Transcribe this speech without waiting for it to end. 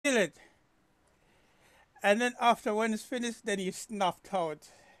kill it. And then after when it's finished, then you snuffed out.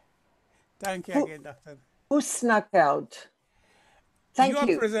 Thank you again, Doctor. Who snuck out? Thank you.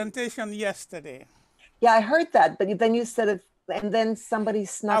 Your presentation yesterday. Yeah, I heard that, but then you said it, and then somebody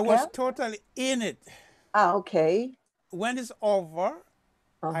snuck out? I was totally in it. Ah, okay. When it's over,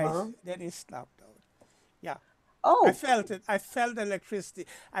 then it snapped out. Yeah. Oh. I felt it. I felt the electricity.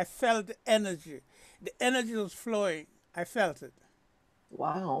 I felt the energy. The energy was flowing. I felt it.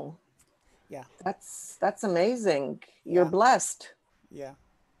 Wow. Yeah. That's amazing. You're blessed. Yeah.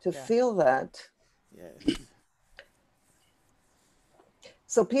 To feel that. Yes.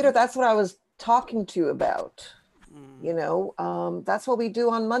 So Peter, that's what I was talking to you about. You know, that's what we do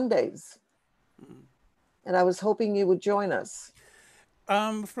on Mondays. And I was hoping you would join us.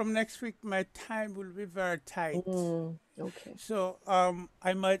 From next week, my time will be very tight. Okay. So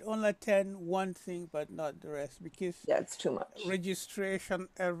I might only attend one thing, but not the rest, because it's too much. Registration,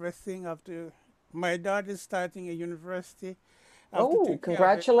 everything. My daughter is starting a university. Oh,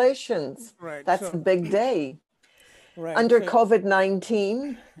 congratulations! Right. That's a big day. Right. Under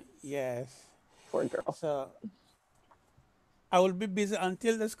COVID-19. Yes. Poor girl. So I will be busy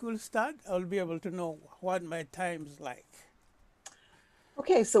until the school starts. I will be able to know what my time's like.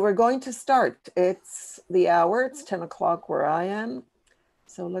 Okay, so we're going to start. It's the hour. It's 10 o'clock where I am.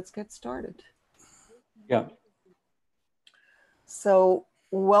 So let's get started. Yeah. So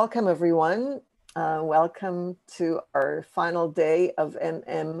welcome, everyone. Welcome to our final day of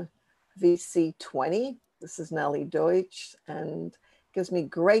MMVC20. This is Nellie Deutsch, and it gives me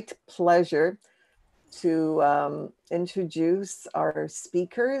great pleasure to introduce our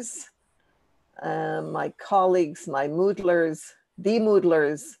speakers, my colleagues, my Moodlers, the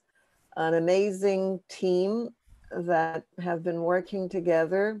Moodlers, an amazing team that have been working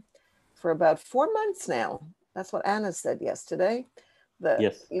together for about 4 months now. That's what Anna said yesterday.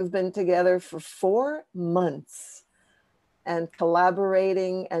 Yes. You've been together for 4 months and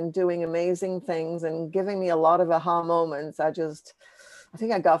collaborating and doing amazing things and giving me a lot of aha moments. I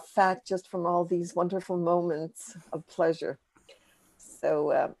think I got fat just from all these wonderful moments of pleasure.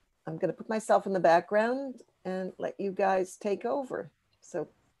 So I'm going to put myself in the background and let you guys take over. So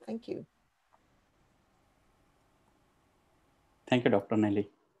thank you. Thank you, Dr. Nellie.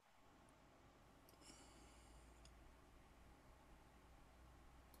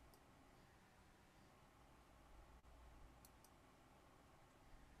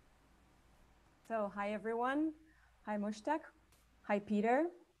 So, hi everyone. Hi Mushtaq. Hi Peter.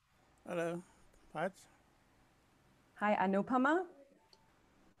 Hello, Pat. Hi Anupama.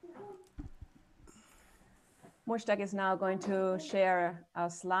 Mushtaq is now going to share our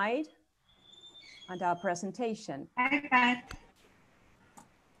slide and our presentation. Hi Pat.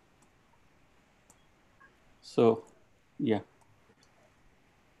 So, yeah.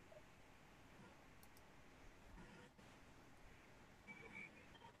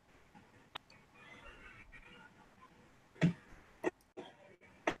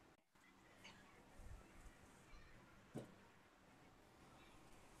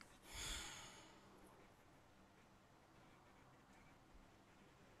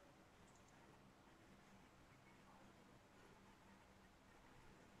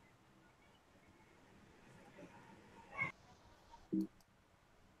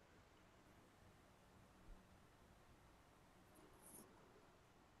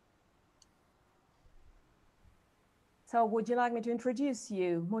 So would you like me to introduce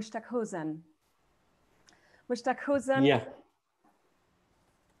you, Mushtakhusen? Mushtakhusen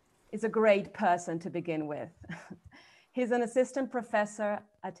is a great person to begin with. He's an assistant professor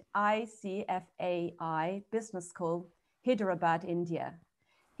at ICFAI Business School, Hyderabad, India.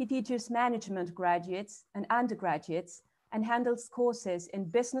 He teaches management graduates and undergraduates and handles courses in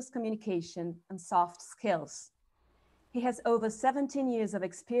business communication and soft skills. He has over 17 years of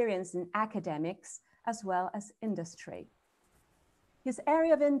experience in academics as well as industry. His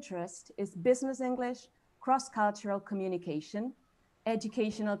area of interest is business English, cross-cultural communication,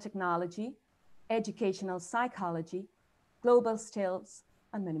 educational technology, educational psychology, global skills,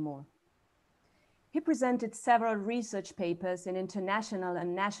 and many more. He presented several research papers in international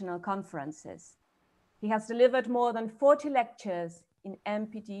and national conferences. He has delivered more than 40 lectures in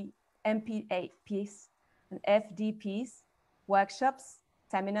MPAPs and FDPs, workshops,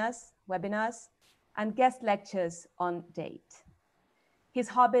 seminars, webinars, and guest lectures on date. His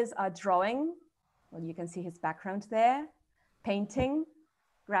hobbies are drawing, well, you can see his background there, painting,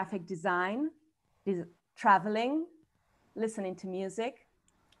 graphic design, traveling, listening to music,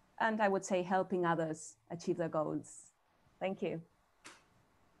 and I would say helping others achieve their goals. Thank you.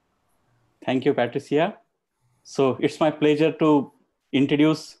 Thank you, Patricia. So it's my pleasure to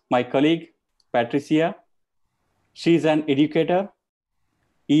introduce my colleague, Patricia. She is an educator,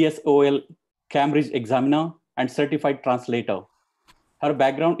 ESOL Cambridge examiner, and certified translator. Her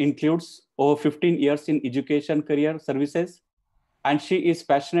background includes over 15 years in education career services, and she is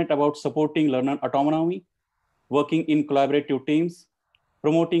passionate about supporting learner autonomy, working in collaborative teams,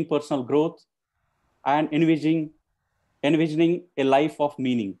 promoting personal growth, and envisioning a life of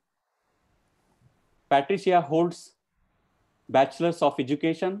meaning. Patricia holds Bachelor's of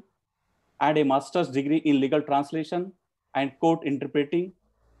Education and a master's degree in legal translation and court interpreting,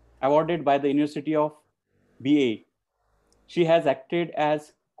 awarded by the University of BA. She has acted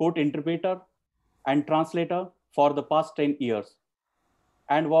as court interpreter and translator for the past 10 years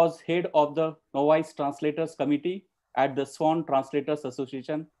and was head of the Novice Translators Committee at the Swan Translators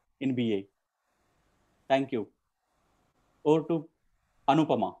Association in BA. Thank you. Over to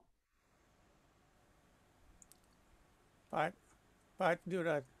Anupama. Pat, do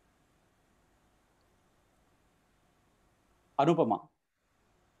that. Anupama.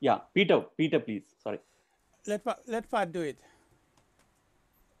 Yeah, Peter, please. Sorry. Let Pat do it.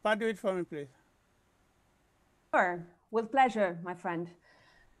 Pat, do it for me, please. Sure, with pleasure, my friend.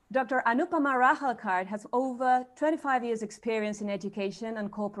 Dr. Anupama Rahalkar has over 25 years experience in education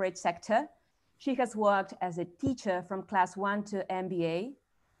and corporate sector. She has worked as a teacher from class 1 to MBA,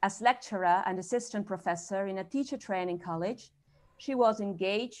 as lecturer and assistant professor in a teacher training college. She was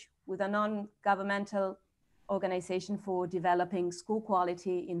engaged with a non-governmental organization for developing school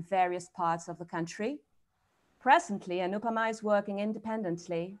quality in various parts of the country. Presently, Anupama is working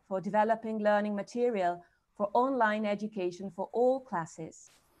independently for developing learning material for online education for all classes.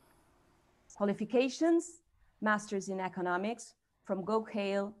 Qualifications, Masters in Economics from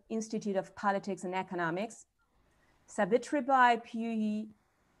Gokhale Institute of Politics and Economics, Savitribai Pune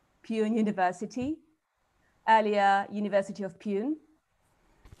University, earlier University of Pune,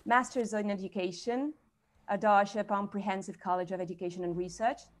 Masters in Education, Adarsha Comprehensive College of Education and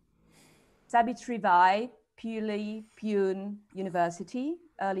Research, Savitribai Pune University,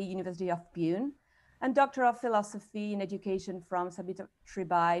 early University of Pune, and Doctor of Philosophy in Education from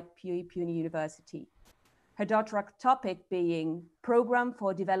Savitribai Pune University. Her doctoral topic being Program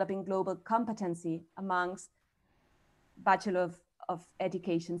for Developing Global Competency amongst Bachelor of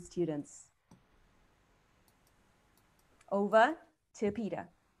Education students. Over to Peter.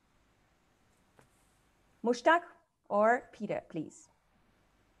 Mushtaq or Peter, please.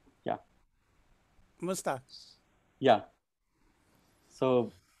 Yeah. Mushtaq. Yeah.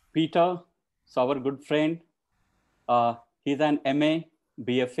 So Peter, so our good friend, he's an MA,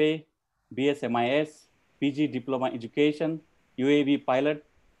 BFA, BSMIS, PG Diploma Education, UAV pilot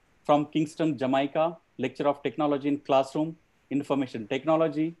from Kingston, Jamaica, lecturer of technology in classroom, information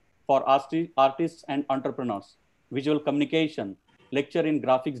technology for artists and entrepreneurs, visual communication, lecturer in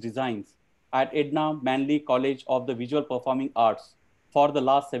graphics designs at Edna Manley College of the Visual Performing Arts for the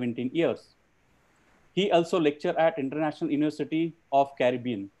last 17 years. He also lectured at International University of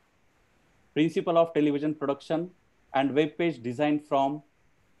Caribbean, principal of television production and web page design from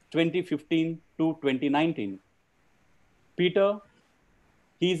 2015 to 2019. Peter,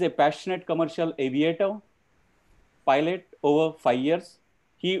 he is a passionate commercial aviator, pilot over 5 years.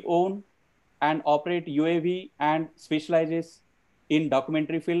 He owns and operates UAV and specializes in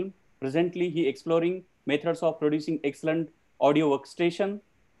documentary film. Presently, he is exploring methods of producing excellent audio workstation.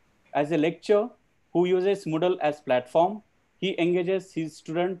 As a lecturer who uses Moodle as platform, he engages his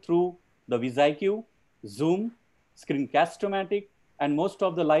students through the VisIQ, Zoom, Screencast-O-Matic, and most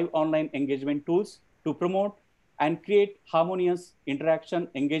of the live online engagement tools to promote and create harmonious interaction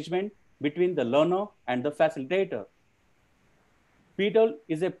engagement between the learner and the facilitator. Peter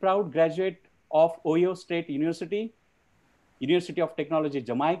is a proud graduate of Ohio State University, University of Technology,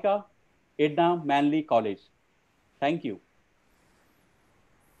 Jamaica, Edna Manley College. Thank you.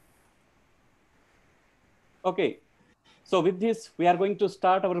 Okay, so with this, we are going to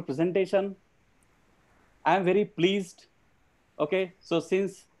start our presentation. I am very pleased. Okay, so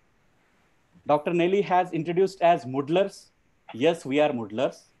since Dr. Nellie has introduced as Moodlers, yes, we are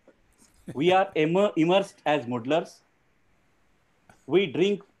Moodlers. We are immersed as Moodlers. We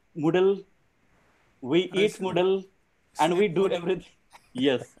drink Moodle, we eat Moodle, and we do everything.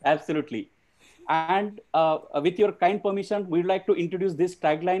 Yes, absolutely. And with your kind permission, we would like to introduce this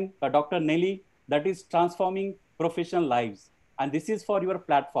tagline, Dr. Nellie, that is transforming professional lives. And this is for your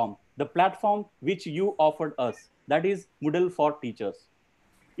platform, the platform which you offered us, that is Moodle for Teachers.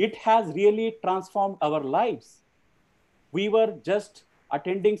 It has really transformed our lives. We were just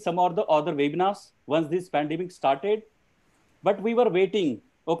attending some of the other webinars once this pandemic started, but we were waiting,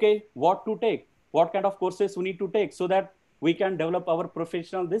 okay, what to take, what kind of courses we need to take so that we can develop our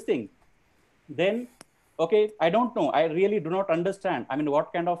professional this thing. Then, okay, I don't know. I really do not understand. I mean,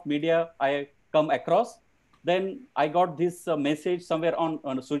 what kind of media I come across. Then I got this message somewhere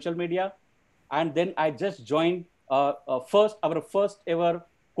on social media. And then I just joined our first ever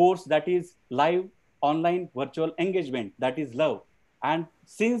course, that is live online virtual engagement, that is love. And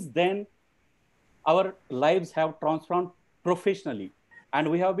since then, our lives have transformed professionally, and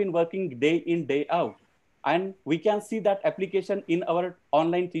we have been working day in, day out. And we can see that application in our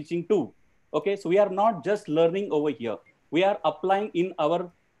online teaching too. Okay, so we are not just learning over here. We are applying in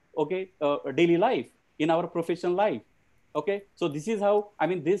our daily life, in our professional life. Okay, so this is how, I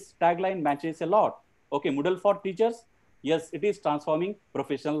mean, this tagline matches a lot. Okay, Moodle for teachers. Yes, it is transforming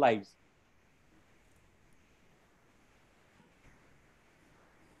professional lives.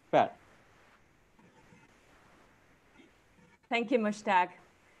 Pat. Thank you, Mushtaq.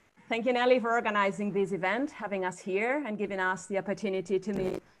 Thank you, Nellie, for organizing this event, having us here and giving us the opportunity to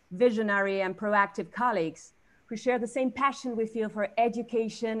meet visionary and proactive colleagues who share the same passion we feel for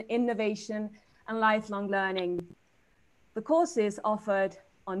education, innovation, and lifelong learning. The courses offered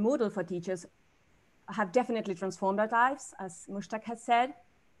on Moodle for teachers have definitely transformed our lives, as Mushtaq has said.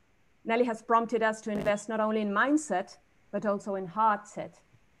 Nellie has prompted us to invest not only in mindset, but also in heart set.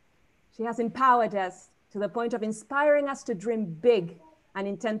 She has empowered us to the point of inspiring us to dream big and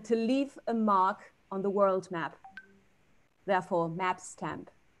intend to leave a mark on the world map. Therefore, map stamp.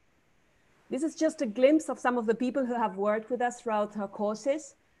 This is just a glimpse of some of the people who have worked with us throughout our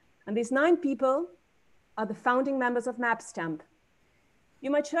courses. And these 9 people are the founding members of MapStamp.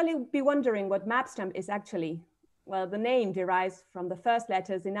 You might surely be wondering what MapStamp is actually. Well, the name derives from the first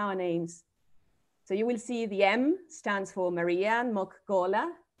letters in our names. So you will see the M stands for Maria and Mokgola.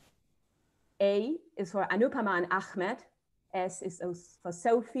 A is for Anupama and Ahmed. S is for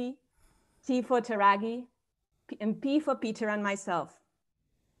Sophie. T for Taragi. And P for Peter and myself.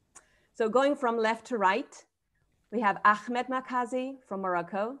 So going from left to right, we have Ahmed Makazi from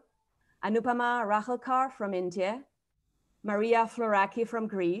Morocco, Anupama Rahalkar from India, Maria Floraki from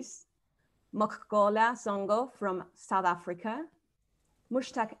Greece, Mokgola Zongo from South Africa,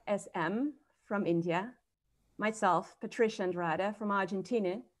 Mushtaq SM from India, myself, Patricia Andrada from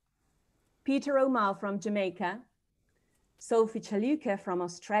Argentina, Peter Omal from Jamaica, Sophie Chaluka from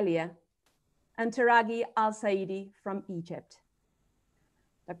Australia, and Taragi Al-Saidi from Egypt.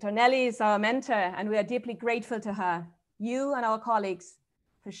 Dr. Nellie is our mentor, and we are deeply grateful to her, you and our colleagues,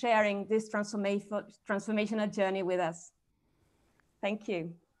 for sharing this transformational journey with us. Thank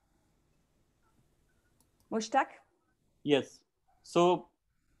you. Mushtaq? Yes. So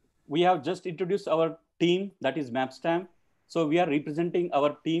we have just introduced our team, that is MapStamp. So we are representing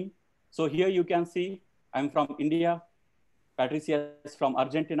our team. So here you can see I'm from India, Patricia is from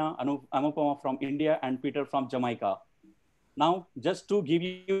Argentina, Anupama from India, and Peter from Jamaica. Now, just to give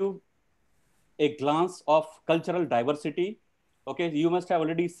you a glance of cultural diversity, okay, you must have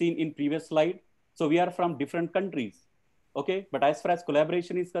already seen in previous slide. So we are from different countries, okay, but as far as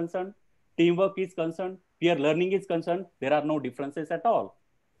collaboration is concerned, teamwork is concerned, peer learning is concerned, there are no differences at all.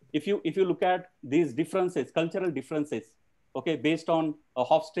 If you look at these differences, cultural differences, okay, based on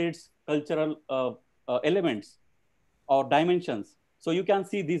Hofstede's cultural elements or dimensions, so you can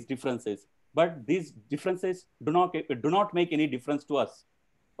see these differences. But these differences do not make any difference to us.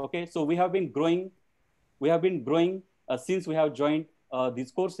 Okay, so we have been growing since we have joined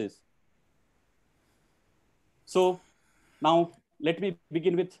these courses. So now let me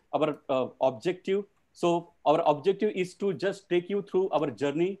begin with our objective. So our objective is to just take you through our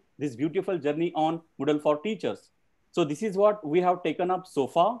journey, this beautiful journey on Moodle for teachers. So this is what we have taken up so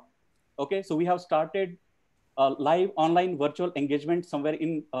far. Okay, so we have started live online virtual engagement somewhere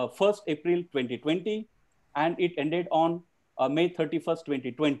in 1st April 2020, and it ended on May 31st,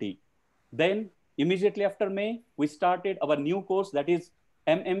 2020. Then immediately after May, we started our new course, that is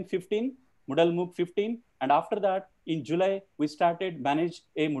MM15, MoodleMoot 15. And after that, in July, we started Manage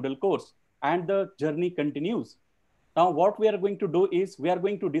a Moodle course, and the journey continues. Now, what we are going to do is we are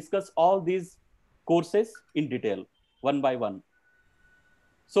going to discuss all these courses in detail, one by one.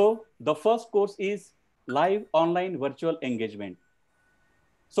 So the first course is live online virtual engagement.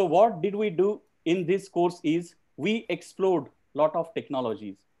 So what did we do in this course is we explored a lot of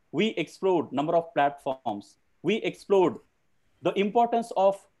technologies. We explored number of platforms. We explored the importance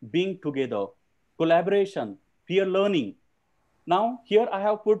of being together, collaboration, peer learning. Now here I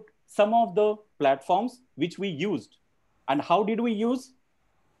have put some of the platforms which we used. And how did we use?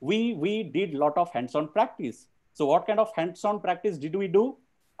 We did a lot of hands-on practice. So what kind of hands-on practice did we do?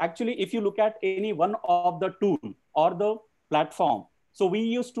 Actually, if you look at any one of the tool or the platform, so we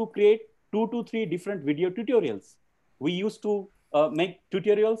used to create 2 to 3 different video tutorials. we used to make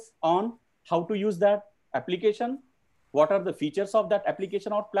tutorials on how to use that application, what are the features of that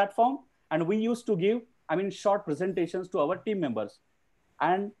application or platform, and we used to give, short presentations to our team members.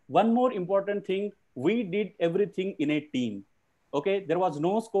 And one more important thing, we did everything in a team. Okay, there was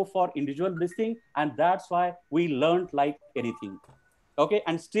no scope for individual this thing, and that's why we learned like anything. Okay,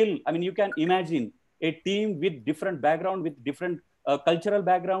 and still, you can imagine a team with different background, with different cultural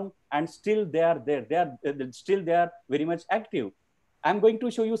background, and still they are there. They are very much active. I'm going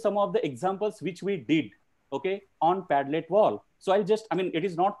to show you some of the examples which we did, okay, on Padlet wall. So I'll just, it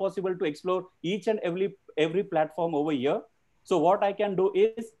is not possible to explore each and every platform over here. So what I can do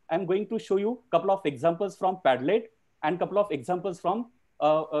is I'm going to show you a couple of examples from Padlet and a couple of examples from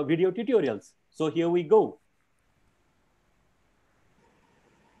video tutorials. So here we go.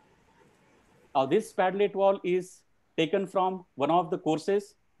 Now this Padlet wall is taken from one of the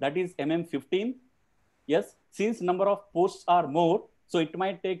courses, that is MM15. Yes, since number of posts are more, so it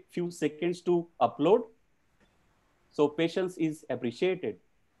might take few seconds to upload. So patience is appreciated.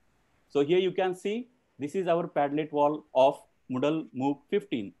 So here you can see, this is our Padlet wall of MoodleMoot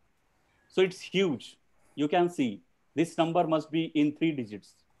 15. So it's huge. You can see this number must be in 3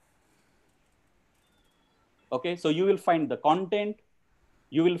 digits. Okay, so you will find the content,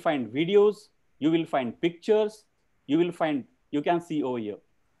 you will find videos, you will find pictures, you can see over here.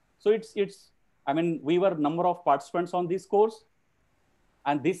 So we were number of participants on this course,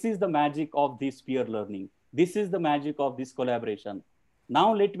 and this is the magic of this peer learning. This is the magic of this collaboration.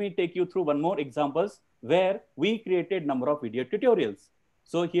 Now let me take you through one more examples where we created number of video tutorials.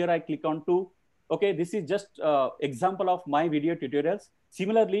 So here I click on to, okay, this is just example of my video tutorials.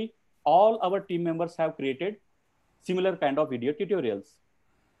 Similarly, all our team members have created similar kind of video tutorials.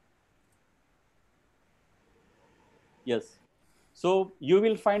 Yes. So you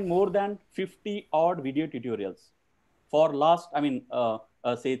will find more than 50 odd video tutorials for last,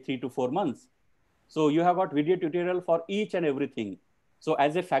 say 3 to 4 months. So you have got video tutorial for each and everything. So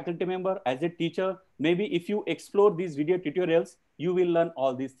as a faculty member, as a teacher, maybe if you explore these video tutorials, you will learn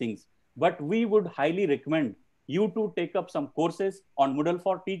all these things. But we would highly recommend you to take up some courses on Moodle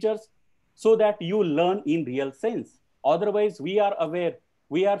for teachers so that you learn in real sense. Otherwise, we are aware,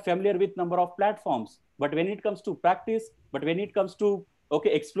 we are familiar with number of platforms, but when it comes to practice, but when it comes to,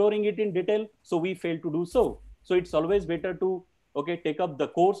 okay, exploring it in detail, so we fail to do so. So it's always better to, okay, take up the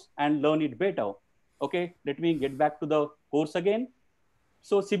course and learn it better. Okay, let me get back to the course again.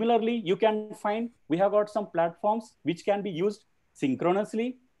 So similarly, you can find we have got some platforms which can be used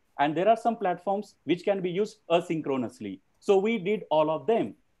synchronously, and there are some platforms which can be used asynchronously. So we did all of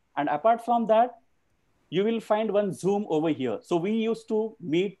them. And apart from that, you will find one Zoom over here. So we used to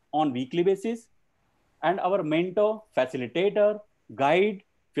meet on weekly basis, and our mentor, facilitator, guide,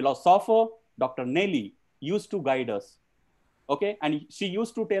 philosopher, Dr. Nellie used to guide us. Okay, and she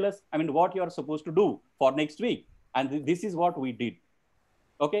used to tell us, what you are supposed to do for next week. And this is what we did.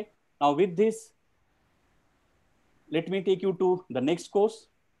 Okay, now with this, let me take you to the next course,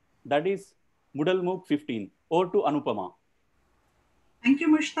 that is MoodleMoot 15, or to Anupama. Thank you,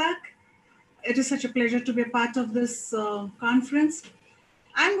 Mushtaq. It is such a pleasure to be a part of this conference.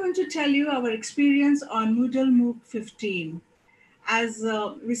 I'm going to tell you our experience on MoodleMoot 15. As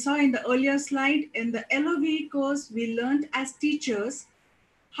we saw in the earlier slide, in the LOV course, we learned as teachers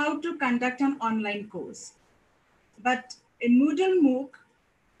how to conduct an online course. But in MoodleMoot,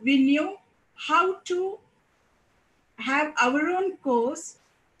 we knew how to have our own course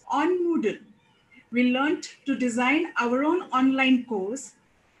on Moodle. We learned to design our own online course,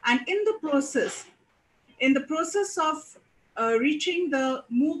 and in the process of reaching the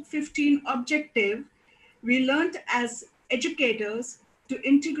MOOC 15 objective, we learned as educators to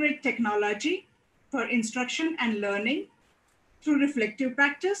integrate technology for instruction and learning through reflective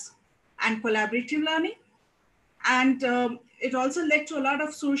practice and collaborative learning. And it also led to a lot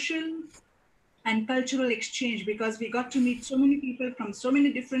of social and cultural exchange, because we got to meet so many people from so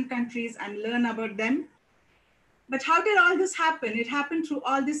many different countries and learn about them. But how did all this happen? It happened through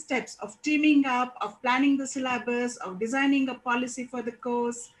all these steps of teaming up, of planning the syllabus, of designing a policy for the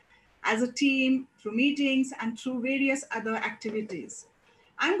course as a team, through meetings, and through various other activities.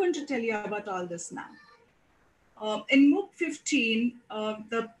 I'm going to tell you about all this now. In MOOC 15,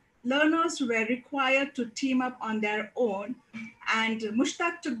 the learners were required to team up on their own, and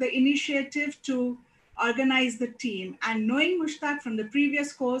Mushtaq took the initiative to organize the team. And knowing Mushtaq from the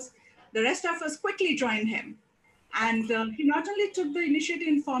previous course, the rest of us quickly joined him. And he not only took the initiative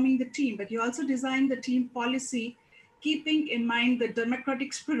in forming the team, but he also designed the team policy, keeping in mind the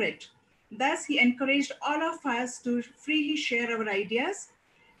democratic spirit. Thus, he encouraged all of us to freely share our ideas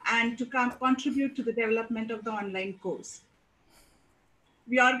and to contribute to the development of the online course.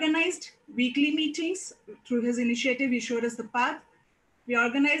 We organized weekly meetings. Through his initiative, he showed us the path. We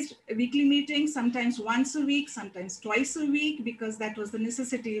organized weekly meetings, sometimes once a week, sometimes twice a week, because that was the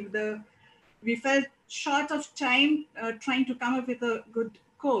necessity. We felt short of time trying to come up with a good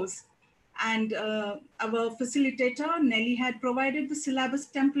course. And our facilitator, Nellie, had provided the syllabus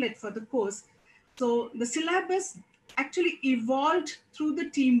template for the course. So the syllabus actually evolved through the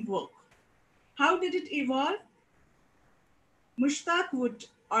teamwork. How did it evolve? Mushtaq would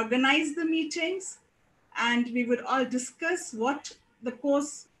organize the meetings, and we would all discuss what the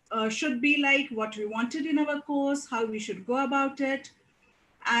course should be like, what we wanted in our course, how we should go about it.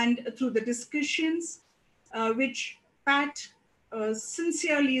 And through the discussions, which Pat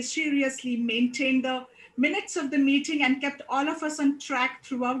sincerely, seriously maintained the minutes of the meeting and kept all of us on track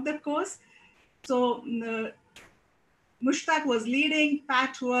throughout the course. So Mushtaq was leading,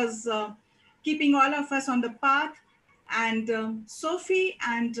 Pat was keeping all of us on the path, and Sophie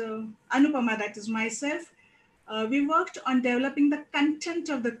and Anupama, that is myself, we worked on developing the content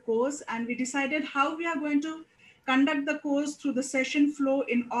of the course, and we decided how we are going to conduct the course through the session flow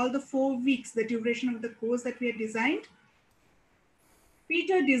in all the 4 weeks, the duration of the course that we had designed.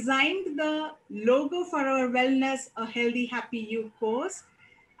 Peter designed the logo for our Wellness, a Healthy, Happy You course.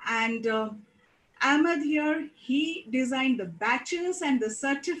 And Ahmed here, he designed the badges and the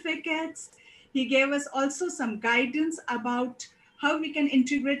certificates. He gave us also some guidance about how we can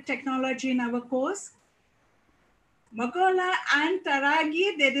integrate technology in our course. Magola and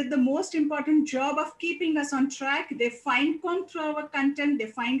Taragi, they did the most important job of keeping us on track. They fine-combed through our content, they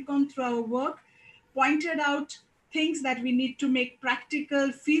fine-combed through our work, pointed out things that we need to make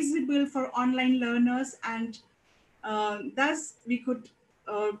practical, feasible for online learners, and thus we could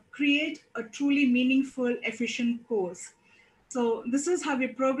create a truly meaningful, efficient course. So this is how we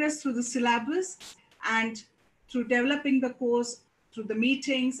progress through the syllabus and through developing the course, through the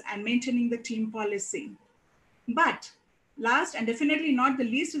meetings and maintaining the team policy. But last and definitely not the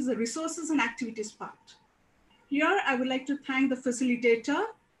least is the resources and activities part. Here, I would like to thank the facilitator,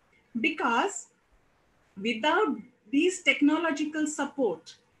 because without these technological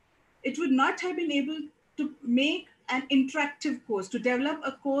support, it would not have been able to make an interactive course, to develop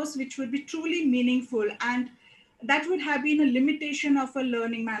a course which would be truly meaningful, and that would have been a limitation of a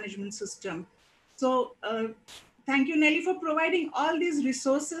learning management system. So thank you, Nellie, for providing all these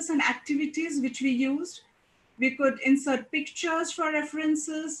resources and activities which we used. We could insert pictures for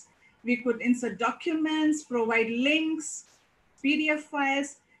references. We could insert documents, provide links, PDF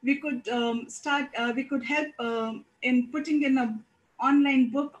files. We could we could help in putting in an online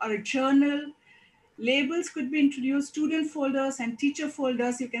book or a journal. Labels could be introduced, student folders and teacher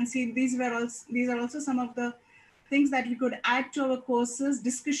folders. You can see these are also some of the things that we could add to our courses,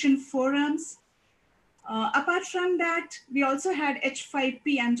 discussion forums. Apart from that, we also had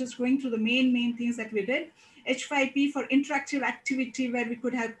H5P. I'm just going through the main things that we did. H5P for interactive activity, where we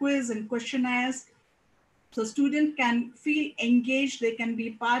could have quiz and questionnaires. So students can feel engaged, they can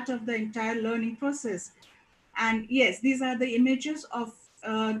be part of the entire learning process. And yes, these are the images of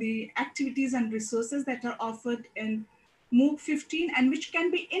the activities and resources that are offered in MOOC 15 and which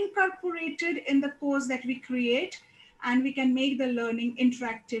can be incorporated in the course that we create, and we can make the learning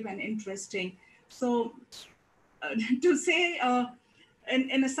interactive and interesting. So to say,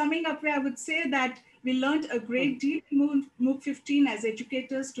 in a summing up way, I would say that we learned a great deal in MOOC 15 as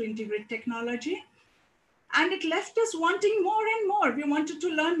educators to integrate technology. And it left us wanting more and more. We wanted to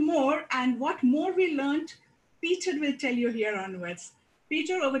learn more, and what more we learned, Peter will tell you here onwards.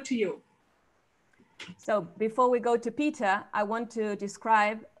 Peter, over to you. So before we go to Peter, I want to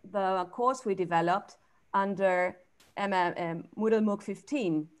describe the course we developed under MoodleMoot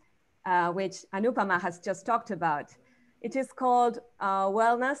 15, which Anupama has just talked about. It is called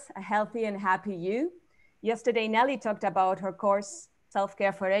Wellness, a Healthy and Happy You. Yesterday, Nellie talked about her course,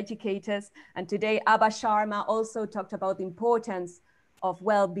 Self-Care for Educators. And today, Abha Sharma also talked about the importance of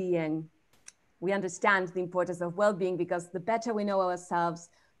well-being. We understand the importance of well-being because the better we know ourselves,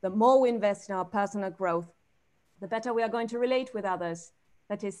 the more we invest in our personal growth, the better we are going to relate with others.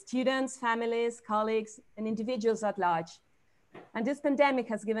 That is students, families, colleagues, and individuals at large. And this pandemic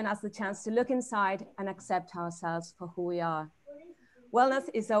has given us the chance to look inside and accept ourselves for who we are. Wellness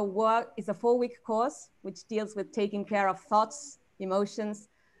is a 4-week course which deals with taking care of thoughts, emotions,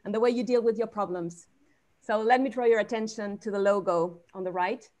 and the way you deal with your problems. So let me draw your attention to the logo on the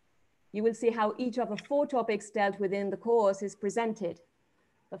right. You will see how each of the 4 topics dealt within the course is presented.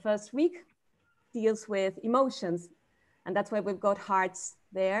 The first week deals with emotions, and that's why we've got hearts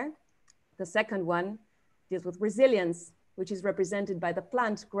there. The second one deals with resilience, which is represented by the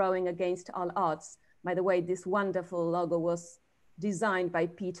plant growing against all odds. By the way, this wonderful logo was designed by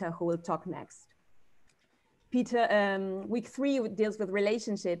Peter, who will talk next. Peter, week 3 deals with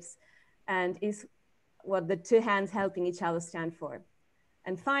relationships and is what the two hands helping each other stand for.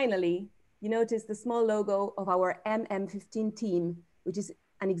 And finally, you notice the small logo of our MM15 team, which is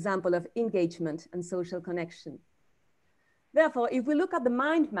an example of engagement and social connection. Therefore, if we look at the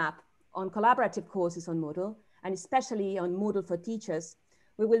mind map on collaborative courses on Moodle, and especially on Moodle for Teachers,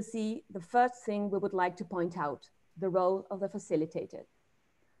 we will see the first thing we would like to point out, the role of the facilitator.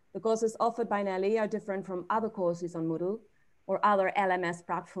 The courses offered by Nellie are different from other courses on Moodle or other LMS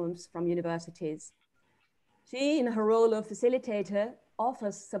platforms from universities. She, in her role of facilitator,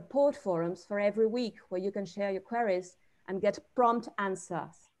 offers support forums for every week where you can share your queries and get prompt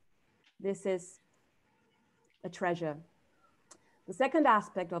answers. This is a treasure. The second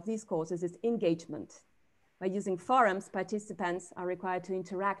aspect of these courses is engagement. By using forums, participants are required to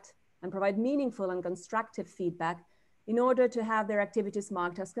interact and provide meaningful and constructive feedback in order to have their activities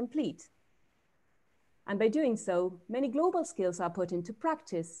marked as complete. And by doing so, many global skills are put into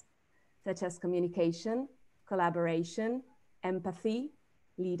practice, such as communication, collaboration, empathy,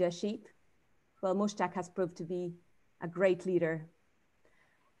 leadership. Well, Mushtaq has proved to be a great leader.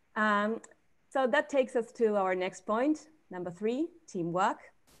 So that takes us to our next point, number 3, teamwork.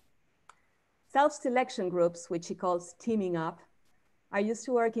 Self-selection groups, which he calls teaming up, are used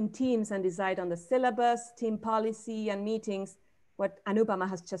to work in teams and decide on the syllabus, team policy, and meetings, what Anupama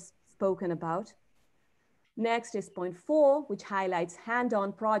has just spoken about. Next is point 4, which highlights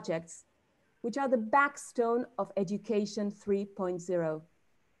hand-on projects, which are the backbone of Education 3.0.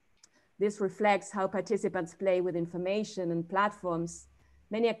 This reflects how participants play with information and platforms.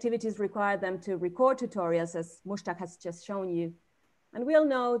 Many activities require them to record tutorials, as Mushtaq has just shown you. And we all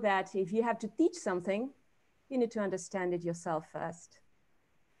know that if you have to teach something, you need to understand it yourself first.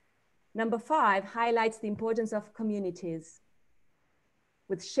 Number 5 highlights the importance of communities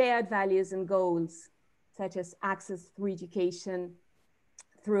with shared values and goals, such as access through education,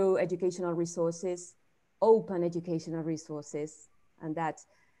 through educational resources, open educational resources, and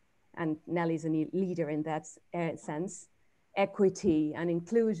Nellie's a leader in that sense, equity and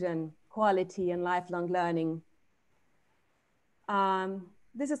inclusion, quality and lifelong learning.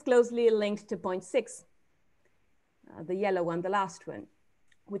 This is closely linked to point 6, the yellow one, the last one,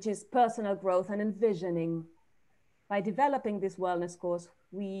 which is personal growth and envisioning. By developing this wellness course,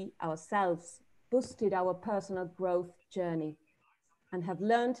 we ourselves boosted our personal growth journey and have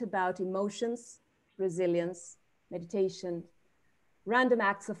learned about emotions, resilience, meditation, random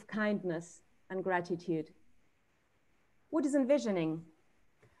acts of kindness and gratitude. What is envisioning?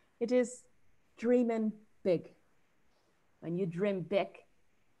 It is dreaming big. When you dream big,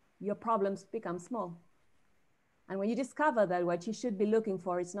 your problems become small. And when you discover that what you should be looking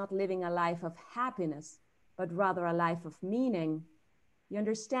for is not living a life of happiness, but rather a life of meaning, you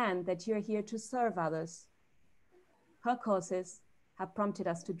understand that you're here to serve others. Her courses have prompted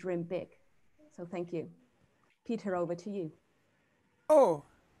us to dream big. So thank you. Peter, over to you. Oh,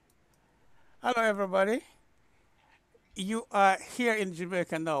 hello everybody. You are here in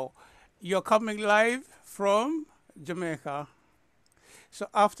Jamaica now. You're coming live from Jamaica. So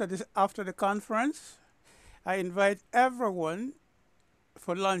after the conference, I invite everyone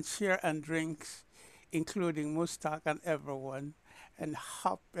for lunch here and drinks, including Mushtaq and everyone, and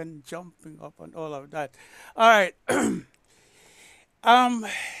hop and jumping up and all of that. All right.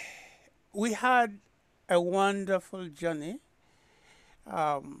 We had a wonderful journey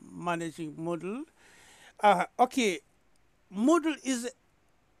managing Moodle. Okay, Moodle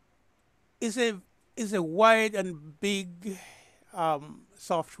is a wide and big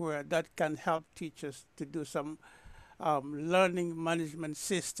software that can help teachers to do some learning management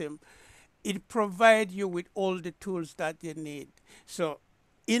system. It provides you with all the tools that you need. So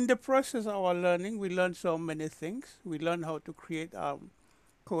in the process of our learning, we learn so many things. We learn how to create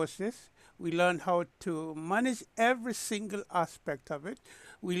courses. We learn how to manage every single aspect of it.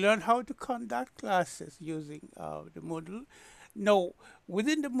 We learn how to conduct classes using the Moodle. Now,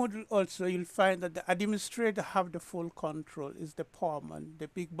 within the Moodle also, you'll find that the administrator have the full control, is the powerman, the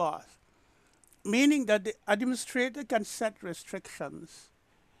big boss. Meaning that the administrator can set restrictions,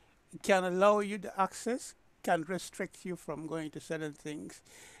 can allow you the access, can restrict you from going to certain things.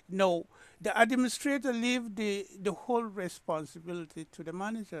 No, the administrator leave the whole responsibility to the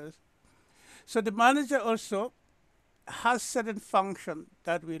managers. So the manager also has certain function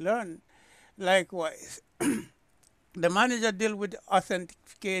that we learn. Likewise, the manager deal with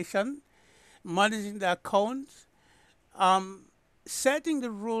authentication, managing the accounts, setting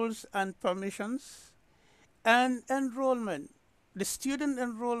the rules and permissions, And enrollment, the student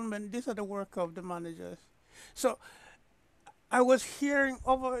enrollment, these are the work of the managers. So I was hearing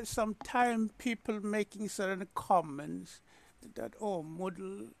over some time people making certain comments that, oh,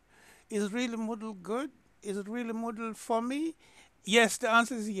 Moodle, is really Moodle good? Is it really Moodle for me? Yes, the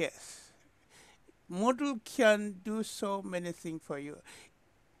answer is yes. Moodle can do so many things for you.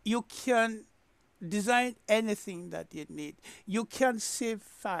 You can design anything that you need. You can save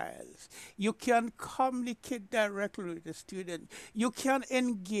files. You can communicate directly with the student. You can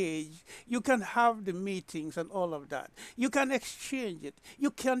engage. You can have the meetings and all of that. You can exchange it.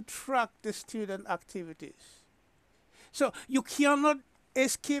 You can track the student activities. So you cannot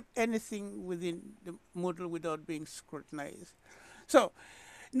escape anything within the Moodle without being scrutinized. So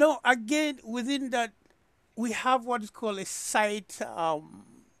now again within that we have what is called a site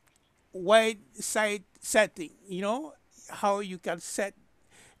wide site setting. You know how you can set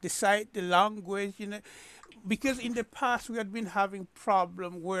the site, the language. You know, because in the past we had been having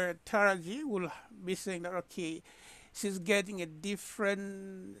problem where Taraji will be saying that okay, she's getting a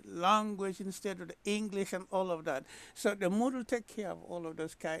different language instead of the English and all of that. So the Moodle take care of all of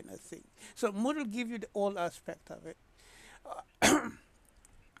those kind of things. So Moodle give you the all aspect of it.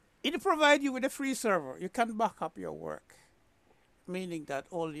 It provides you with a free server. You can back up your work, meaning that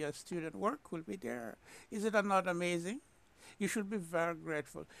all your student work will be there. Is it not amazing? You should be very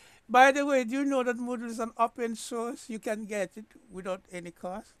grateful. By the way, do you know that Moodle is an open source? You can get it without any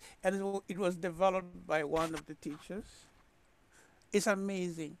cost. And it was developed by one of the teachers. It's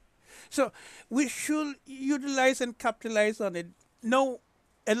amazing. So we should utilize and capitalize on it. Now,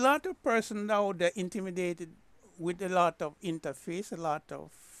 a lot of person now, they're intimidated with a lot of interface, a lot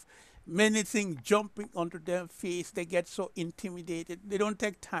of many things jumping onto their face. They get so intimidated. They don't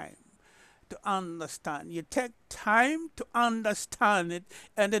take time to understand. You take time to understand it,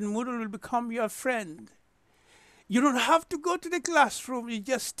 and then Moodle will become your friend. You don't have to go to the classroom. You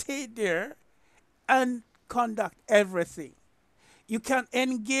just stay there and conduct everything. You can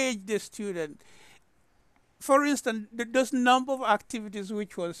engage the student. For instance, those number of activities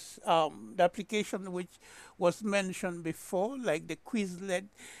which was the application which was mentioned before, like the Quizlet,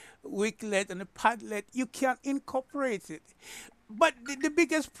 Wiklet, and the Padlet, you can incorporate it. But the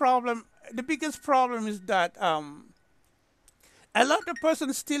biggest problem is that a lot of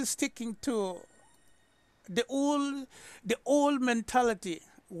persons still sticking to the old mentality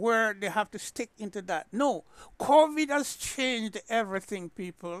where they have to stick into that. No, COVID has changed everything,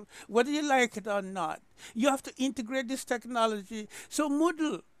 people. Whether you like it or not, you have to integrate this technology. So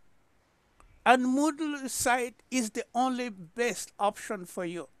Moodle and Moodle site is the only best option for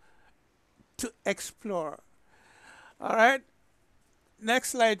you to explore. All right,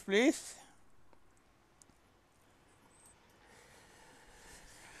 next slide, please.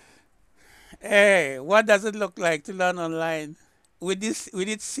 Hey, what does it look like to learn online? We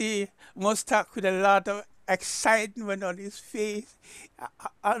did see Mustak with a lot of excitement on his face.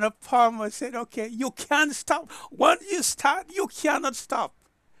 Anupama said, okay, you can't stop. Once you start, you cannot stop.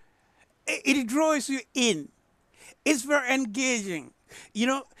 It draws you in. It's very engaging. You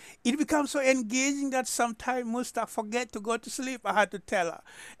know, it becomes so engaging that sometimes Mustak forget to go to sleep. I had to tell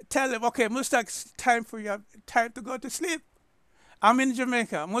him, okay, Mustak, it's time for your time to go to sleep. I'm in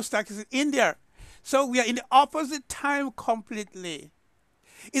Jamaica. Mustak is in India. So we are in the opposite time completely.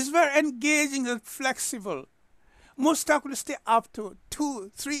 It's very engaging and flexible. Mustak will stay up to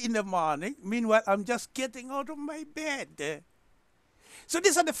 2, 3 in the morning. Meanwhile, I'm just getting out of my bed. So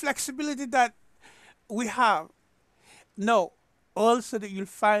these are the flexibility that we have. Now, also that you'll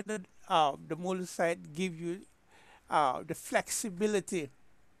find that the Moodle site give you the flexibility.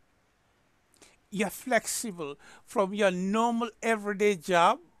 You're flexible from your normal everyday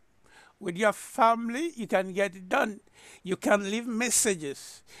job with your family. You can get it done. You can leave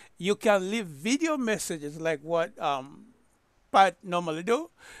messages. You can leave video messages like what Pat normally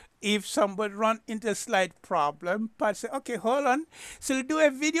do. If somebody run into a slight problem, Pat say, okay, hold on. So you do a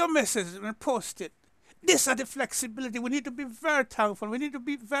video message and post it. These are the flexibility. We need to be very thankful. We need to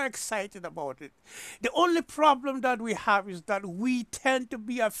be very excited about it. The only problem that we have is that we tend to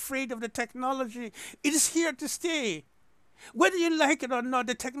be afraid of the technology. It is here to stay. Whether you like it or not,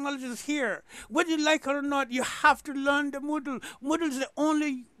 the technology is here. Whether you like it or not, you have to learn the Moodle. Moodle is the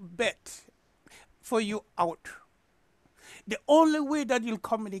only bet for you out. The only way that you'll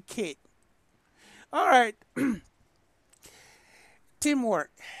communicate. All right.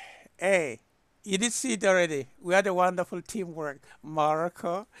 Teamwork. Hey. You did see it already. We had a wonderful teamwork.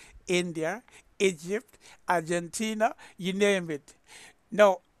 Morocco, India, Egypt, Argentina, you name it.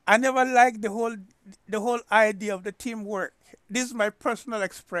 No, I never liked the whole idea of the teamwork. This is my personal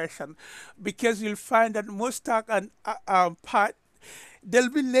expression, because you'll find that Mustak and Pat, they'll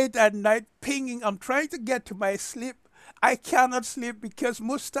be late at night pinging. I'm trying to get to my sleep. I cannot sleep because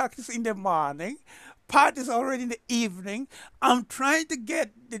Mustak is in the morning. Pat is already in the evening. I'm trying to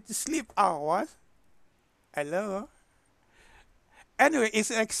get the sleep hours. Hello? Anyway,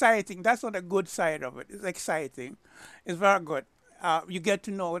 it's exciting. That's on the good side of it. It's exciting. It's very good. You get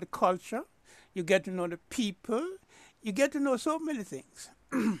to know the culture. You get to know the people. You get to know so many things.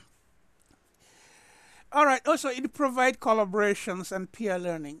 All right. Also, it provides collaborations and peer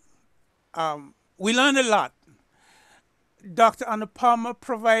learning. We learn a lot. Dr. Anupama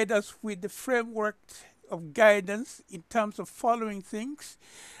provides us with the framework of guidance in terms of following things.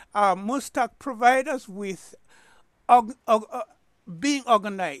 Mustak provides us with being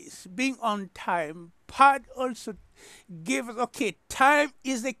organized, being on time. Part also give us, okay, time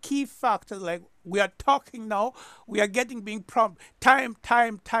is a key factor. Like we are talking now, we are being prompt. Time.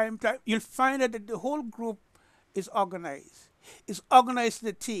 You'll find that the whole group is organized. It's organized to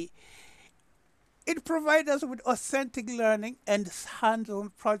the T. It provides us with authentic learning and hands-on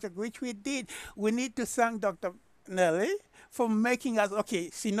project, which we did. We need to thank Dr. Nellie for making us,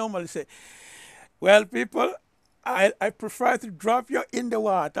 okay, she normally say, well, people, I prefer to drop you in the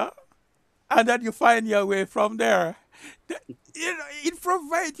water and then you find your way from there. It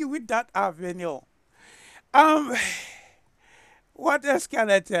provides you with that avenue. What else can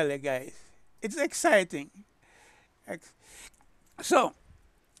I tell you guys? It's exciting. So,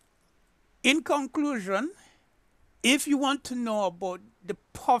 in conclusion, if you want to know about the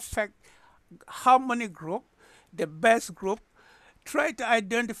perfect harmony group, the best group, try to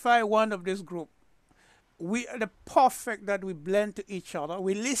identify one of this group. We are the perfect that we blend to each other.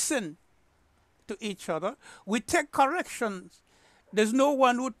 We listen to each other. We take corrections. There's no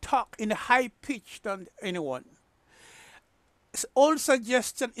one who talk in a high pitch than anyone. All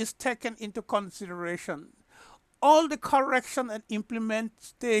suggestion is taken into consideration. All the correction and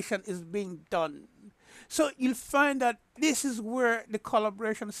implementation is being done. So you'll find that this is where the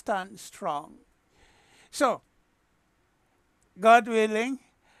collaboration stands strong. So, God willing,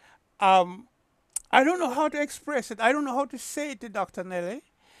 I don't know how to express it. I don't know how to say it to Dr. Nellie.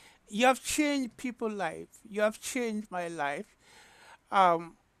 You have changed people's life. You have changed my life.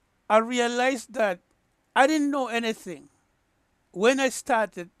 I realized that I didn't know anything. When I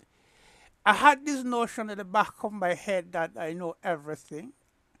started, I had this notion at the back of my head that I know everything.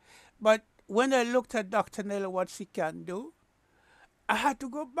 But when I looked at Dr. Nellie, what she can do, I had to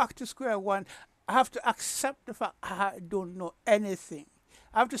go back to square one. I have to accept the fact I don't know anything.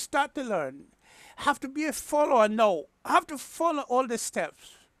 I have to start to learn. I have to be a follower now. I have to follow all the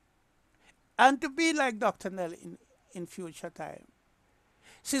steps. And to be like Dr. Nellie in future time.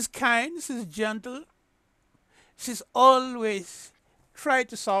 She's kind, she's gentle. She's always try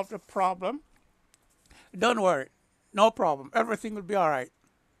to solve the problem. Don't worry, no problem. Everything will be all right.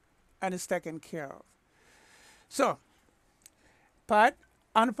 And it's taken care of. So, Pat,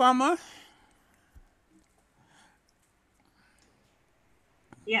 Anupama.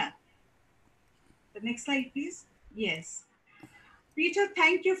 Yeah. The next slide, please. Yes. Peter,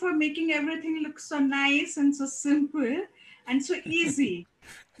 thank you for making everything look so nice and so simple and so easy.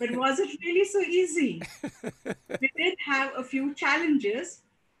 But was it really so easy? We did have a few challenges,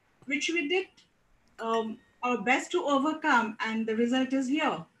 which we did our best to overcome, and the result is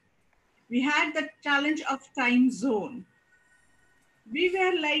here. We had the challenge of time zone. We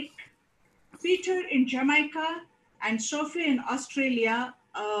were like Peter in Jamaica and Sophie in Australia,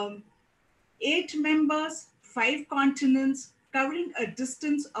 8 members, 5 continents, covering a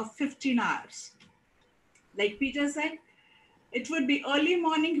distance of 15 hours. Like Peter said, it would be early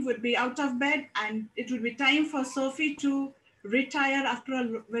morning, he would be out of bed, and it would be time for Sophie to retire after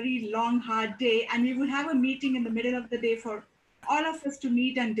a very long, hard day. And we would have a meeting in the middle of the day for all of us to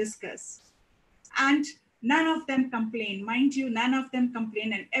meet and discuss. And none of them complained. Mind you, none of them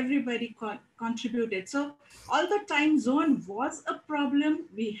complained, and everybody contributed. So all the time zone was a problem.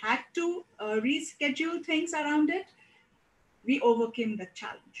 We had to reschedule things around it. We overcame the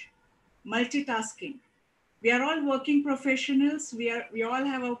challenge. Multitasking. We are all working professionals. We all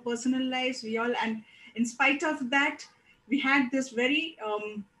have our personal lives. And in spite of that, we had this very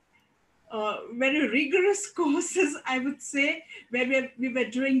rigorous courses, I would say, where we were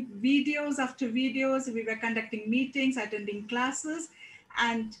doing videos after videos. We were conducting meetings, attending classes,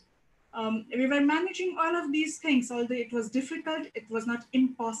 and we were managing all of these things. Although it was difficult, it was not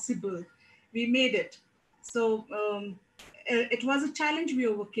impossible. We made it. So it was a challenge we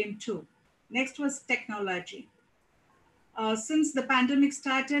overcame too. Next was technology. Since the pandemic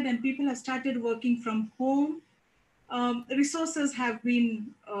started and people have started working from home, resources have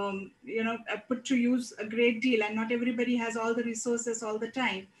been, put to use a great deal, and not everybody has all the resources all the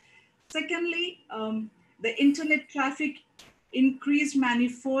time. Secondly, the internet traffic increased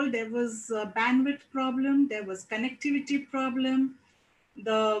manifold. There was a bandwidth problem, there was connectivity problem.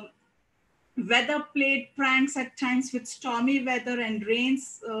 The weather played pranks at times with stormy weather and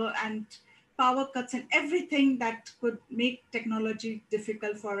rains and power cuts and everything that could make technology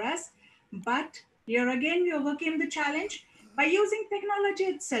difficult for us. But here again, we overcame the challenge by using technology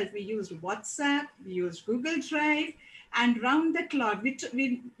itself. We used WhatsApp, we used Google Drive, and round the clock.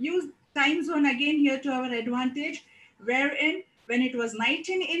 We used time zone again here to our advantage, wherein when it was night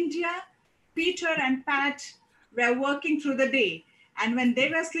in India, Peter and Pat were working through the day. And when they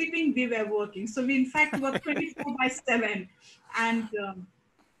were sleeping, we were working. So we in fact worked 24/7. And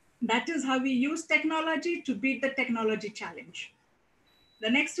that is how we use technology to beat the technology challenge. The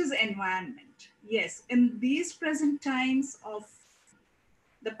next is environment. Yes, in these present times of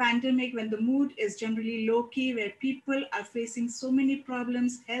the pandemic, when the mood is generally low-key, where people are facing so many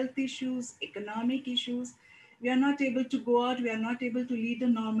problems, health issues, economic issues, we are not able to go out, we are not able to lead a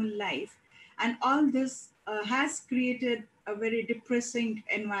normal life. And all this has created a very depressing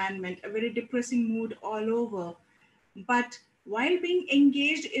environment, a very depressing mood all over. But while being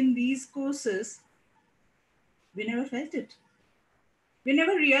engaged in these courses, we never felt it. We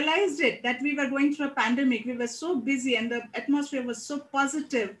never realized it, that we were going through a pandemic. We were so busy and the atmosphere was so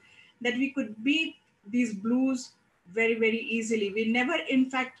positive that we could beat these blues very, very easily. We never, in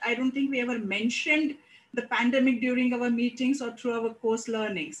fact, I don't think we ever mentioned the pandemic during our meetings or through our course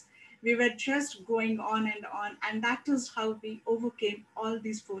learnings. We were just going on, and that is how we overcame all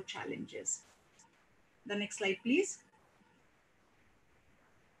these 4 challenges. The next slide, please.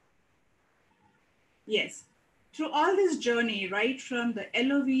 Yes. Through all this journey, right from the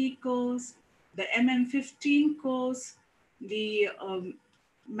LOV course, the MM15 course, the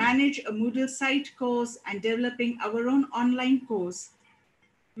Manage a Moodle site course, and developing our own online course,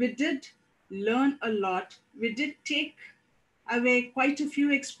 we did learn a lot. We did take away quite a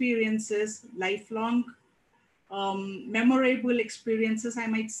few experiences, lifelong, memorable experiences, I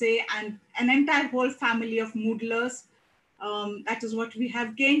might say, and an entire whole family of Moodlers. That is what we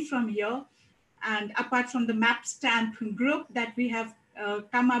have gained from here. And apart from the map stamp group that we have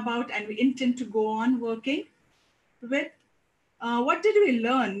come about and we intend to go on working with, what did we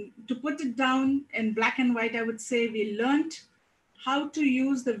learn? To put it down in black and white, I would say we learned how to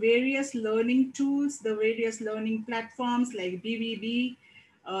use the various learning tools, the various learning platforms like BBB,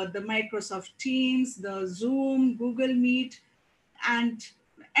 the Microsoft Teams, the Zoom, Google Meet, and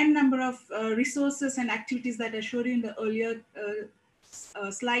n number of resources and activities that I showed you in the earlier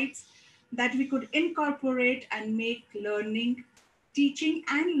slides, that we could incorporate and make learning, teaching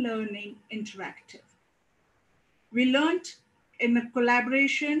and learning interactive. We learned in a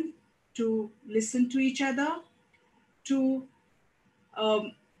collaboration to listen to each other, to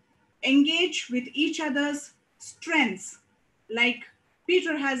engage with each other's strengths. Like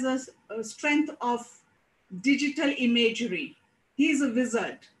Peter has a strength of digital imagery. He's a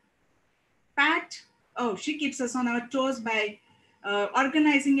wizard. Pat, oh, she keeps us on our toes by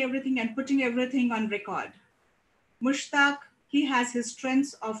organizing everything and putting everything on record. Mushtaq, he has his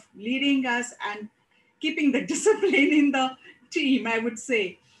strengths of leading us and keeping the discipline in the team, I would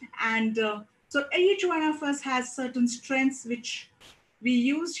say. And so each one of us has certain strengths which we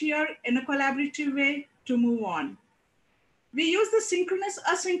use here in a collaborative way to move on. We use the synchronous,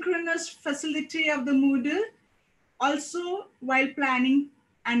 asynchronous facility of the Moodle also while planning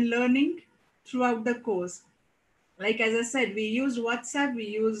and learning throughout the course. Like, as I said, we use WhatsApp, we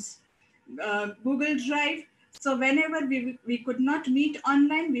use Google Drive. So whenever we could not meet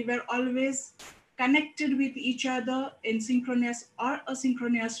online, we were always connected with each other in synchronous or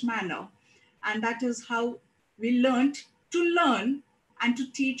asynchronous manner. And that is how we learned to learn and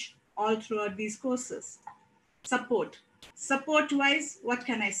to teach all throughout these courses. Support. Support-wise, what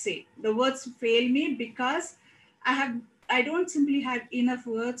can I say? The words fail me because I don't simply have enough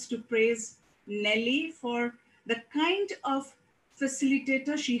words to praise Nellie for the kind of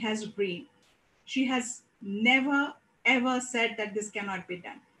facilitator she has been. She has never, ever said that this cannot be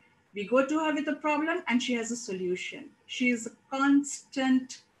done. We go to her with a problem and she has a solution. She is a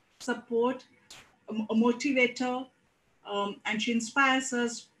constant support, a motivator, and she inspires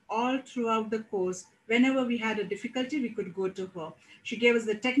us all throughout the course. Whenever we had a difficulty, we could go to her. She gave us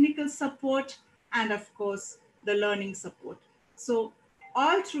the technical support and, of course, the learning support. So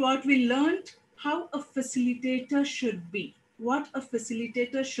all throughout, we learned how a facilitator should be, what a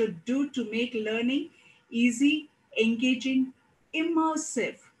facilitator should do to make learning easy, engaging,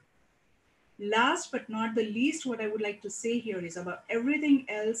 immersive. Last but not the least, what I would like to say here is about everything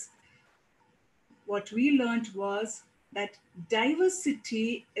else. What we learned was that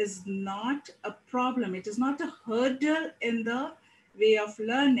diversity is not a problem. It is not a hurdle in the way of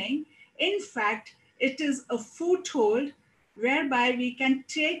learning. In fact, it is a foothold whereby we can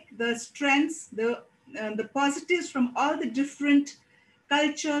take the strengths, the positives from all the different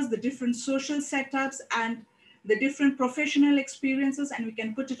cultures, the different social setups, and the different professional experiences, and we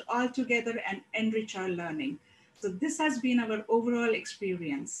can put it all together and enrich our learning. So this has been our overall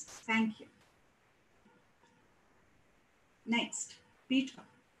experience. Thank you. Next, Peter.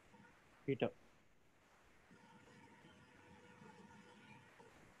 Peter.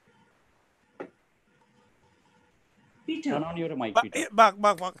 Peter. Turn on your mic, Peter. Back.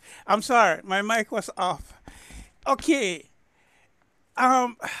 I'm sorry, my mic was off. Okay.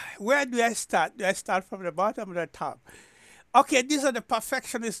 Where do I start? Do I start from the bottom or the top? Okay, these are the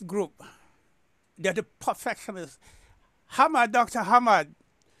perfectionist group. They're the perfectionists. Dr. Hamad,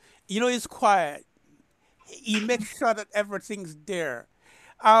 he's quiet. He makes sure that everything's there.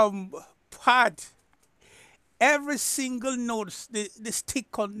 Pat, every single notes, the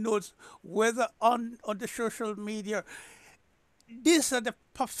stick on notes, whether on the social media, these are the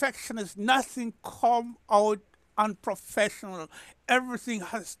perfectionists. Nothing come out unprofessional. Everything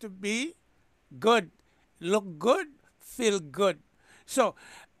has to be good, look good, feel good. So,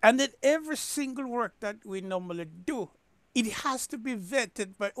 and then every single work that we normally do, it has to be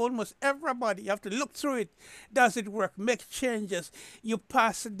vetted by almost everybody. You have to look through it. Does it work? Make changes. You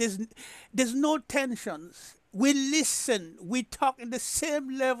pass it. There's no tensions. We listen. We talk in the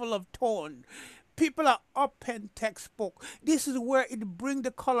same level of tone. People are up in textbook. This is where it brings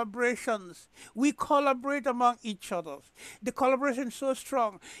the collaborations. We collaborate among each other. The collaboration is so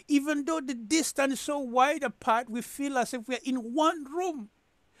strong. Even though the distance is so wide apart, we feel as if we're in one room.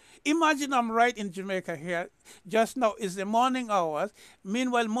 Imagine I'm right in Jamaica here. Just now is the morning hours.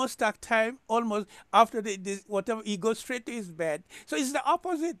 Meanwhile, Mustak time, almost after whatever, he goes straight to his bed. So it's the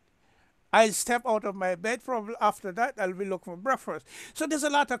opposite. I step out of my bed. Probably after that, I'll be looking for breakfast. So there's a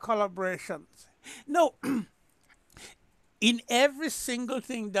lot of collaborations. Now, in every single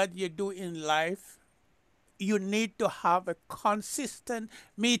thing that you do in life, you need to have a consistent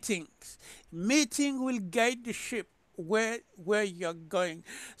meetings. Meeting will guide the ship where you're going.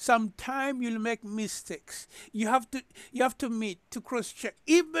 Sometimes you'll make mistakes. You have to meet to cross check.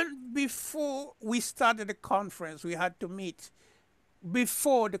 Even before we started the conference, we had to meet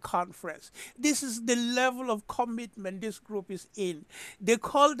before the conference. This is the level of commitment this group is in. They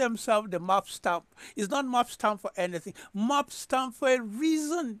call themselves the MOP stamp. It's not MOP stamp for anything. MOP stamp for a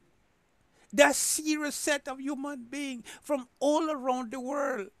reason. They're a serious set of human beings from all around the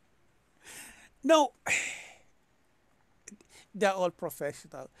world. Now, they're all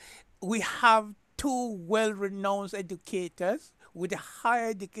professional. We have two well-renowned educators with a higher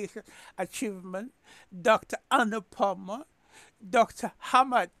education achievement, Dr. Anupama, Dr.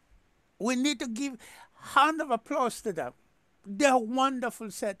 Hamad. We need to give hand of applause to them. They're a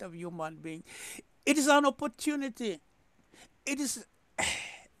wonderful set of human beings. It is an opportunity. It is,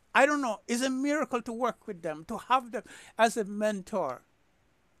 I don't know, it's a miracle to work with them, to have them as a mentor.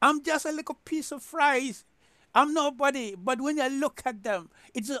 I'm just a little piece of fries. I'm nobody, but when I look at them,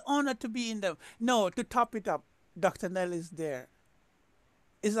 it's an honor to be in them. No, to top it up, Dr. Nellie is there.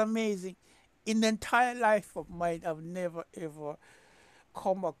 It's amazing. In the entire life of mine, I've never ever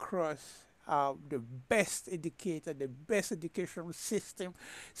come across the best educator, the best educational system.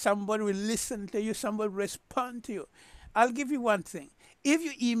 Somebody will listen to you, somebody will respond to you. I'll give you one thing. If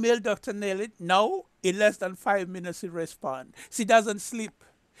you email Dr. Nellie now, in less than 5 minutes, she responds. She doesn't sleep.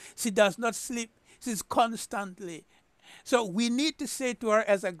 She does not sleep. She's constantly. So we need to say to her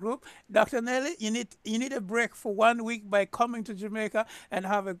as a group, Dr. Nellie, you need a break for 1 week by coming to Jamaica and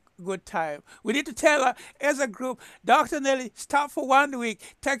have a good time. We need to tell her as a group, Dr. Nellie, stop for 1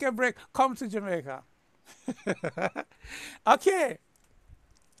 week, take a break, come to Jamaica. Okay.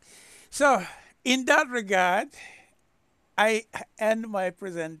 So in that regard, I end my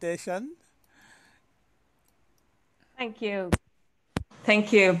presentation. Thank you.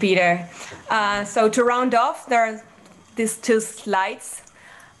 Thank you, Peter. So to round off, there are these 2 slides.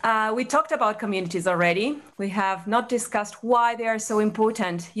 We talked about communities already. We have not discussed why they are so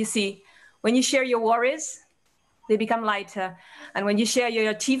important. You see, when you share your worries, they become lighter. And when you share your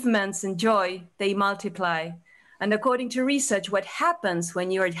achievements and joy, they multiply. And according to research, what happens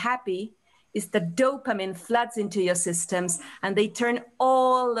when you are happy is the dopamine floods into your systems and they turn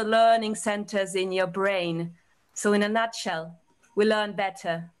all the learning centers in your brain. So in a nutshell, we learn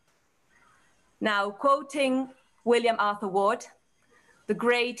better. Now, quoting William Arthur Ward, The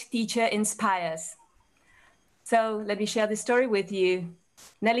great teacher inspires. So let me share this story with you.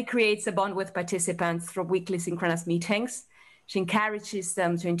 Nellie creates a bond with participants through weekly synchronous meetings. She encourages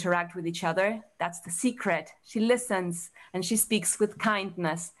them to interact with each other. That's the secret. She listens and she speaks with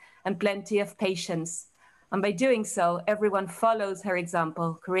kindness and plenty of patience. And by doing so, everyone follows her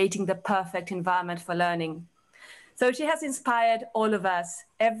example, creating the perfect environment for learning. So she has inspired all of us,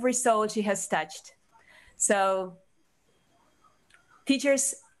 every soul she has touched. So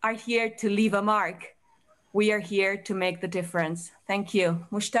teachers are here to leave a mark. We are here to make the difference. Thank you.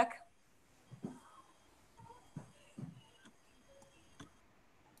 Mushtaq?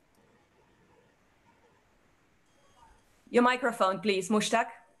 Your microphone, please, Mushtaq.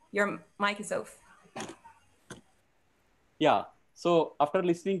 Your mic is off. Yeah, so after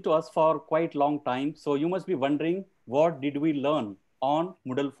listening to us for quite long time, so you must be wondering, what did we learn on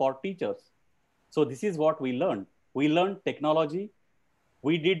Moodle for Teachers? So this is what we learned. We learned technology,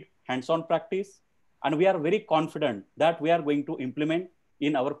 we did hands-on practice, and we are very confident that we are going to implement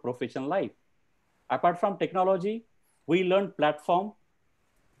in our professional life. Apart from technology, we learned platform,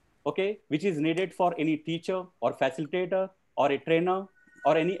 okay, which is needed for any teacher or facilitator or a trainer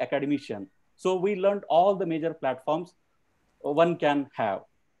or any academician. So we learned all the major platforms one can have.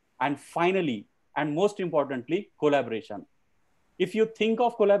 And finally, and most importantly, collaboration. If you think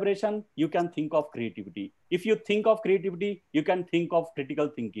of collaboration, you can think of creativity. If you think of creativity, you can think of critical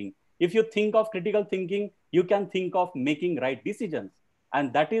thinking. If you think of critical thinking, you can think of making right decisions.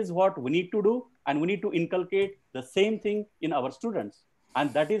 And that is what we need to do. And we need to inculcate the same thing in our students.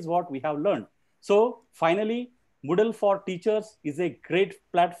 And that is what we have learned. So finally, Moodle for Teachers is a great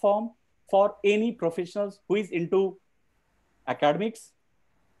platform for any professionals who is into academics.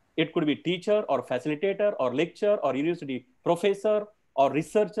 It could be teacher or facilitator or lecturer or university professor or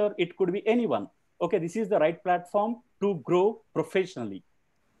researcher. It could be anyone. Okay, this is the right platform to grow professionally.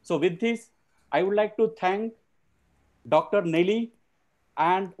 So with this, I would like to thank Dr. Nellie,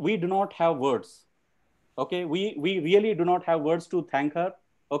 and we do not have words. Okay, we really do not have words to thank her.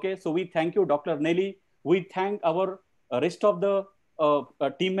 Okay, so we thank you, Dr. Nellie. We thank our rest of the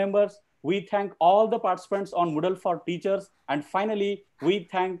team members. We thank all the participants on Moodle for Teachers. And finally, we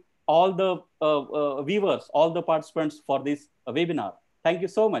thank all the viewers, all the participants for this webinar. Thank you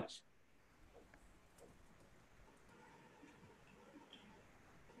so much.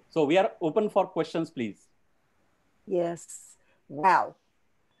 So we are open for questions, please. Yes. Wow.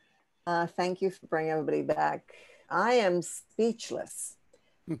 Thank you for bringing everybody back. I am speechless.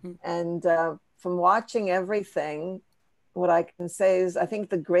 And from watching everything, what I can say is I think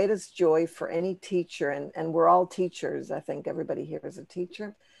the greatest joy for any teacher, and we're all teachers, I think everybody here is a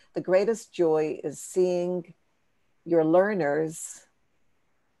teacher, the greatest joy is seeing your learners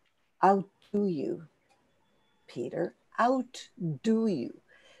outdo you, Peter, outdo you,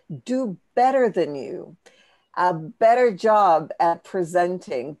 do better than you, a better job at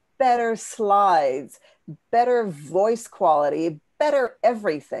presenting, better slides, better voice quality, better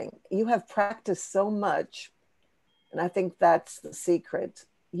everything. You have practiced so much. And I think that's the secret.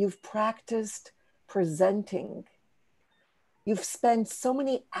 You've practiced presenting. You've spent so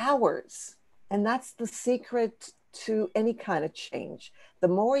many hours, and that's the secret to any kind of change. The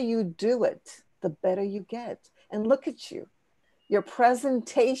more you do it, the better you get. And look at you. Your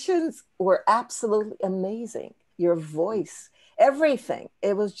presentations were absolutely amazing. Your voice, everything.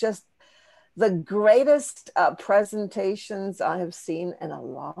 It was just the greatest presentations I have seen in a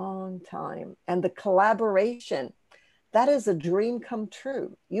long time. And the collaboration, that is a dream come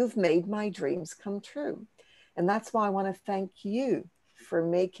true. You've made my dreams come true. And that's why I want to thank you for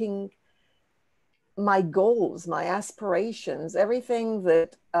making my goals, my aspirations, everything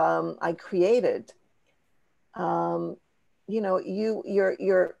that I created. You know,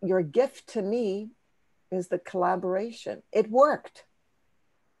 your gift to me is the collaboration. It worked.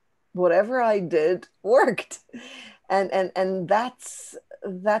 Whatever I did worked. And that's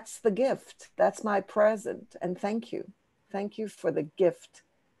the gift. That's my present. And thank you. Thank you for the gift,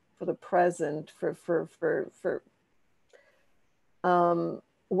 for the present, for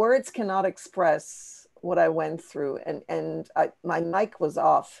words cannot express what I went through. And my mic was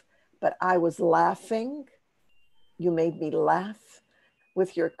off, but I was laughing. You made me laugh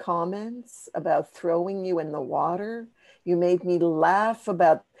with your comments about throwing you in the water. You made me laugh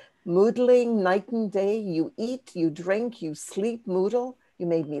about Moodling night and day. You eat, you drink, you sleep Moodle. You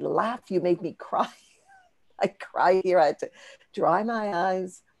made me laugh. You made me cry. I cried here. I had to dry my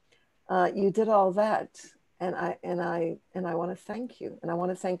eyes. You did all that. And I want to thank you. And I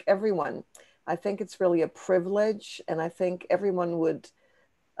want to thank everyone. I think it's really a privilege. And I think everyone would,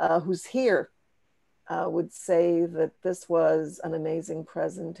 who's here, would say that this was an amazing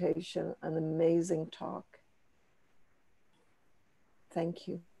presentation, an amazing talk. Thank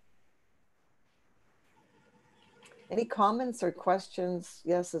you. Any comments or questions?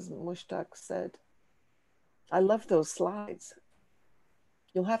 Yes, as Mushtaq said. I love those slides.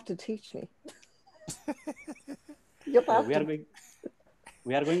 You'll have to teach me. You'll have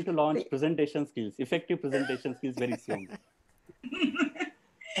we are going to launch presentation skills, effective presentation skills very soon.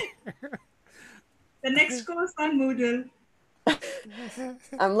 The next course on Moodle.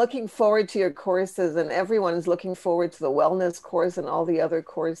 I'm looking forward to your courses, and everyone's looking forward to the wellness course and all the other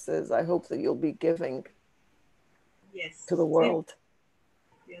courses. I hope that you'll be giving to the world.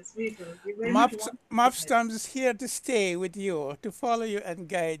 Yes, we will. MOOCs is here to stay with you, to follow you and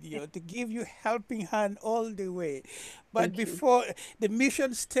guide you, to give you helping hand all the way. But before, the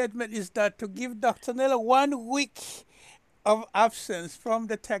mission statement is that to give Dr. Nellie 1 week of absence from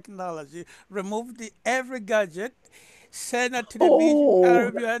the technology, remove every gadget, send it to the beach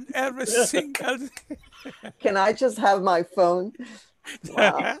Caribbean every single. Can I just have my phone?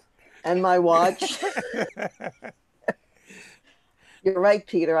 Wow. And my watch? You're right,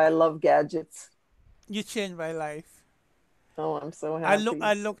 Peter. I love gadgets. You changed my life. Oh, I'm so happy.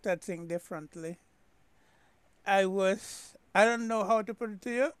 I looked at things differently. I don't know how to put it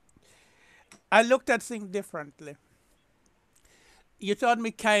to you. I looked at things differently. You taught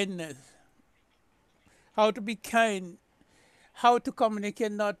me kindness. How to be kind. How to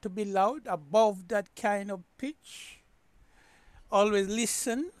communicate, not to be loud, above that kind of pitch. Always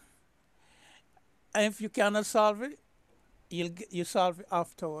listen. And if you cannot solve it, you solve it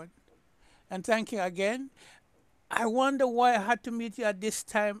afterward. And thank you again. I wonder why I had to meet you at this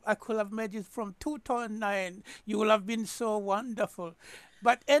time. I could have met you from 2009. You would have been so wonderful.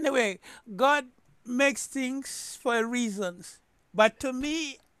 But anyway, God makes things for reasons. But to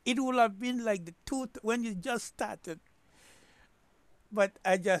me, it would have been like when you just started. But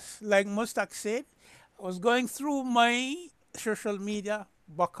I just, like Mushtaq said, I was going through my social media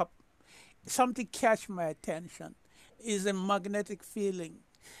backup. Something catch my attention. Is a magnetic feeling.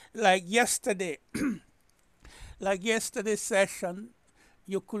 Like yesterday, like yesterday's session,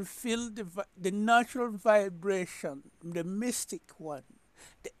 you could feel the natural vibration, the mystic one,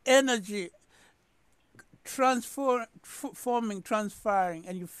 the energy transpiring,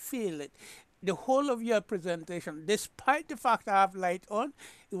 and you feel it. The whole of your presentation, despite the fact I have light on,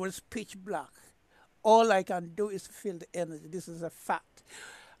 it was pitch black. All I can do is feel the energy. This is a fact.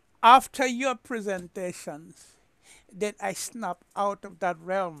 After your presentations, then I snap out of that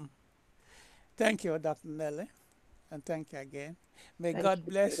realm. Thank you, Dr. Nellie, and thank you again. May God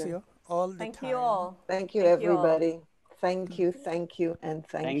bless you all the time. Thank you all. Thank you, everybody. Thank you, thank you, and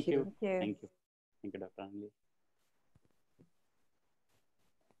thank you. Thank you. Thank you, Dr. Nellie.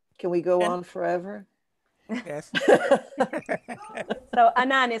 Can we go on forever? Yes. So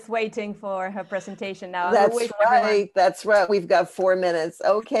Anan is waiting for her presentation now. That's right. That's right. We've got 4 minutes.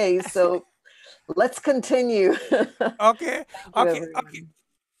 Okay, so let's continue. Okay.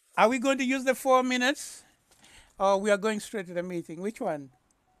 Are we going to use the 4 minutes, or we are going straight to the meeting? Which one?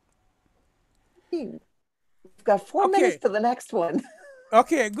 We've got 4 minutes to the next one.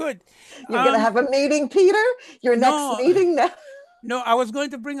 Okay, good. You're going to have a meeting, Peter? Your next meeting now? No, I was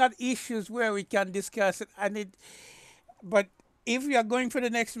going to bring out issues where we can discuss it. But if we are going for the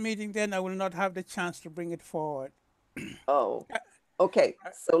next meeting, then I will not have the chance to bring it forward. Oh, okay.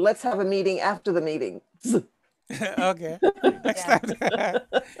 So let's have a meeting after the meeting. Okay. Next time.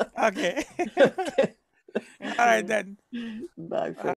 Okay. All right then. Bye.